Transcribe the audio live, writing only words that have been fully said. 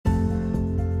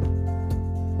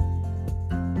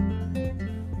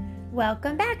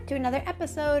Welcome back to another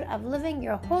episode of Living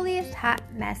Your Holiest Hot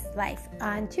Mess Life.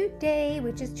 On today,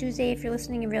 which is Tuesday if you're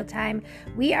listening in real time,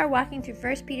 we are walking through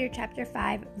 1 Peter chapter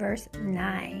 5, verse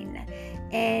 9.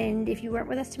 And if you weren't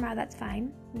with us tomorrow, that's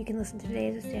fine. You can listen to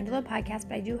today as a standalone podcast,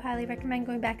 but I do highly recommend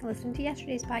going back and listening to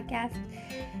yesterday's podcast.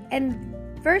 And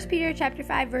 1 Peter chapter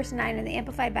 5, verse 9 in the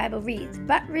Amplified Bible reads,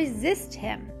 "But resist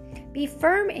him. Be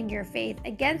firm in your faith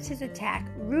against his attack,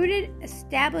 rooted,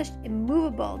 established,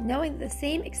 immovable, knowing that the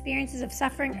same experiences of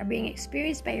suffering are being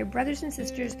experienced by your brothers and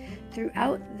sisters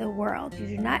throughout the world. You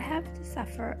do not have to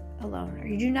suffer alone, or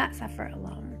you do not suffer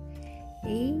alone."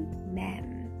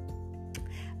 Amen.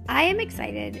 I am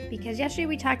excited because yesterday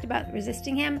we talked about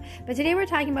resisting him, but today we're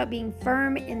talking about being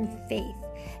firm in faith.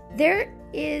 There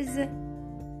is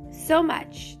so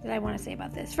much that I want to say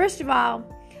about this. First of all,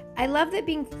 I love that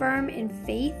being firm in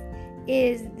faith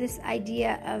is this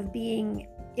idea of being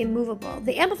immovable.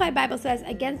 The Amplified Bible says,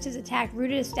 against his attack,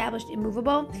 rooted, established,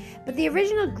 immovable. But the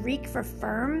original Greek for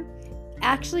firm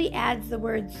actually adds the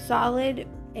word solid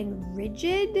and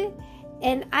rigid.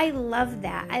 And I love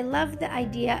that. I love the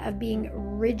idea of being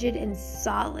rigid and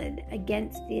solid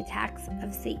against the attacks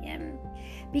of Satan.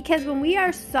 Because when we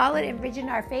are solid and rigid in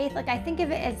our faith, I think of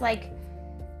it as have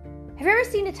you ever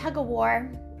seen a tug of war?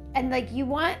 And you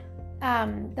want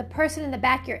the person in the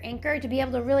back, your anchor, to be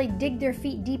able to really dig their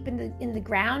feet deep in the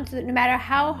ground, so that no matter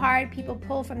how hard people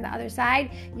pull from the other side,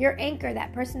 your anchor,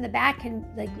 that person in the back, can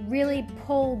really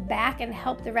pull back and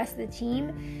help the rest of the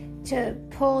team to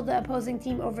pull the opposing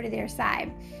team over to their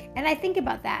side. And I think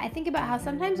about that. I think about how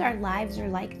sometimes our lives are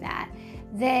like that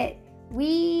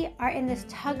we are in this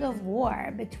tug of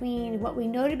war between what we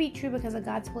know to be true because of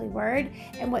God's holy word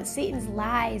and what Satan's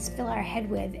lies fill our head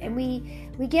with. And we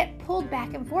get pulled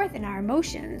back and forth in our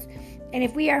emotions. And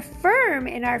if we are firm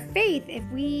in our faith,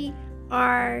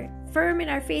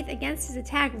 against his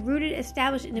attack, rooted,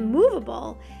 established, and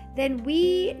immovable, then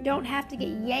we don't have to get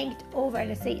yanked over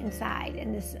to Satan's side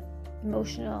in this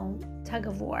emotional tug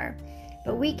of war.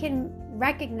 But we can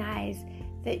recognize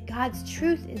that God's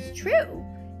truth is true.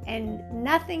 And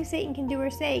nothing Satan can do or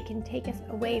say can take us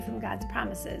away from God's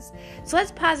promises. So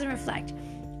let's pause and reflect.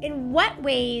 In what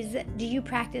ways do you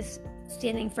practice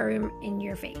standing firm in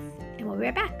your faith? And we'll be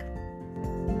right back.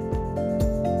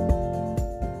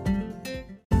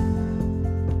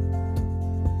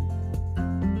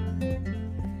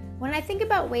 When I think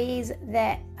about ways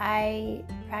that I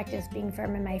practice being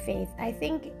firm in my faith, I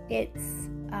think it's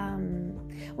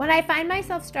when I find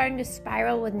myself starting to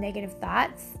spiral with negative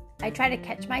thoughts. I try to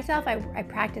catch myself. I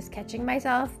practice catching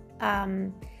myself.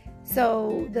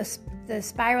 So the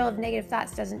spiral of negative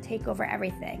thoughts doesn't take over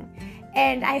everything.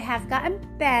 And I have gotten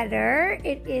better.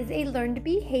 It is a learned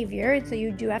behavior, and so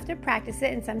you do have to practice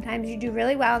it. And sometimes you do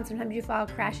really well, and sometimes you fall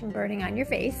crashing, burning on your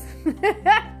face.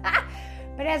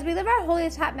 But as we live our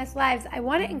holiest hot mess lives, I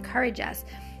want to encourage us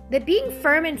that being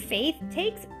firm in faith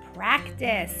takes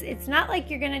practice. It's not like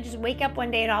you're going to just wake up one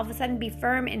day and all of a sudden be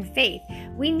firm in faith.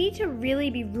 We need to really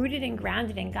be rooted and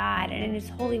grounded in God and in his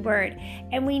holy word.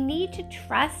 And we need to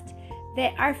trust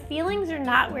that our feelings are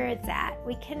not where it's at.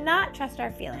 We cannot trust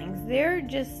our feelings. They're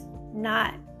just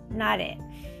not it.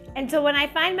 And so when I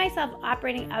find myself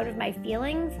operating out of my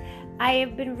feelings, I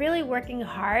have been really working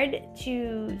hard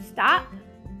to stop,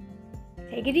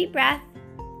 take a deep breath,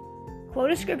 quote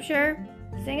a scripture,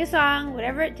 sing a song,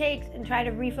 whatever it takes, and try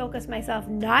to refocus myself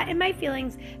not in my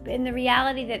feelings, but in the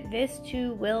reality that this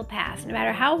too will pass. No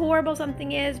matter how horrible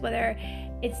something is, whether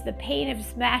it's the pain of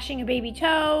smashing a baby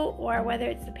toe, or whether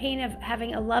it's the pain of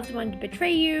having a loved one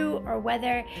betray you, or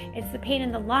whether it's the pain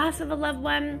and the loss of a loved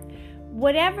one,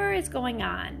 whatever is going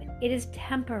on, it is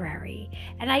temporary.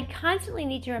 And I constantly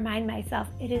need to remind myself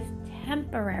it is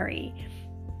temporary.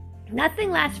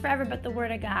 Nothing lasts forever but the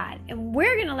Word of God. And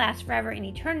we're going to last forever in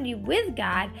eternity with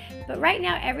God. But right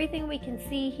now, everything we can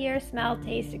see, hear, smell,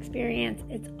 taste, experience,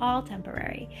 it's all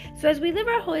temporary. So as we live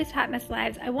our holiest hot mess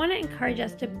lives, I want to encourage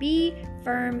us to be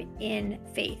firm in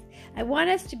faith. I want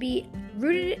us to be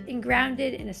rooted and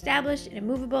grounded and established and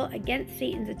immovable against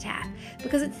Satan's attack.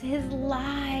 Because it's his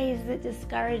lies that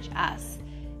discourage us.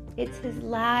 It's his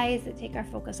lies that take our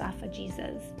focus off of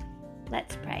Jesus.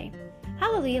 Let's pray.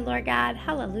 Hallelujah, Lord God.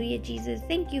 Hallelujah, Jesus.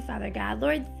 Thank you, Father God.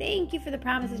 Lord, thank you for the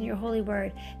promises in your holy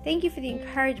word. Thank you for the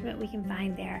encouragement we can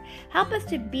find there. Help us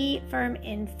to be firm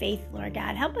in faith, Lord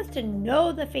God. Help us to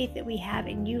know the faith that we have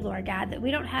in you, Lord God, that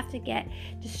we don't have to get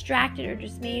distracted or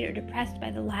dismayed or depressed by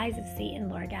the lies of Satan,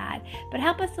 Lord God. But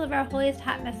help us to live our holiest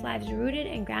hot mess lives rooted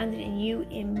and grounded in you,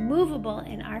 immovable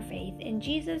in our faith. In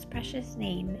Jesus' precious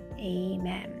name,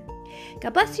 amen.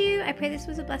 God bless you. I pray this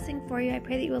was a blessing for you. I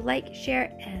pray that you will like,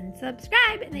 share, and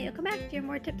subscribe, and that you'll come back to hear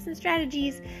more tips and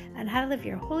strategies on how to live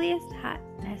your holiest hot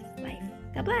mess life.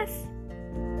 God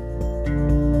bless.